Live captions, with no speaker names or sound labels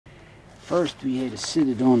First we had to sit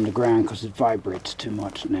it on the ground because it vibrates too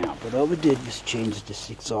much now. But all we did was change this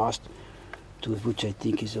exhaust, to which I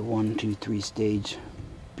think is a 1, 2, 3 stage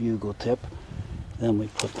bugle tip. Then we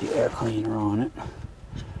put the air cleaner on it.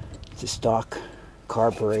 It's a stock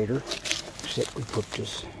carburetor, except we put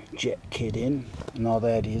this jet kit in. And all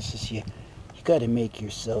that is you got to make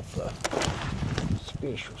yourself a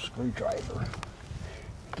special screwdriver.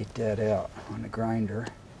 Get that out on the grinder.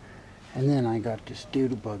 And then I got this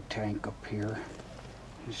doodlebug tank up here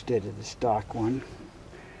instead of the stock one.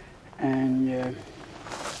 And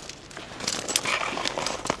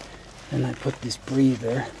then I put this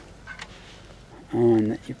breather on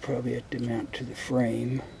that you probably have to mount to the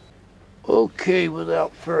frame. Okay,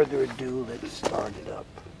 without further ado, let's start it up.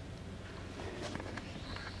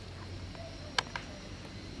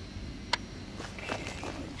 Okay,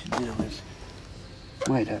 what you do is,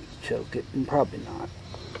 might have to choke it, and probably not.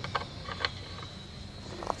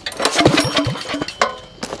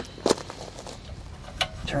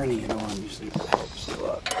 Turning it on usually helps a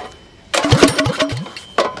lot.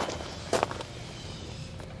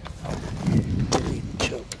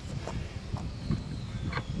 Choke.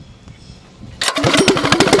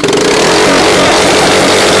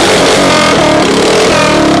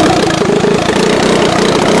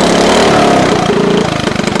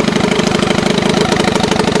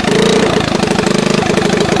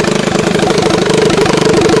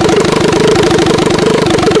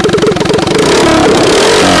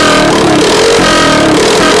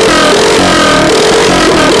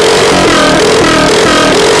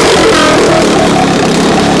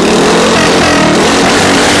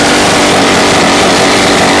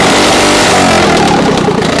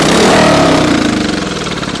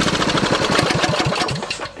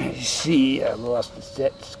 See, I lost the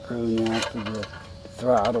set screw now for the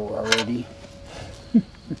throttle already.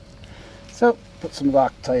 So, put some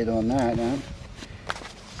Loctite on that, huh?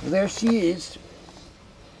 So there she is.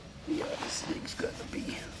 Yeah, this thing's got to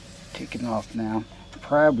be taken off now.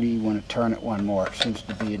 Probably want to turn it one more. It seems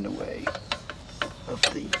to be in the way of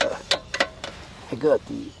the, I got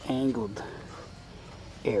the angled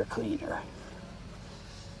air cleaner.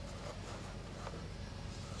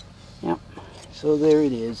 Yep, so there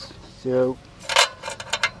it is. So,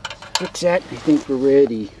 fix that. I think we're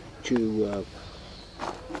ready to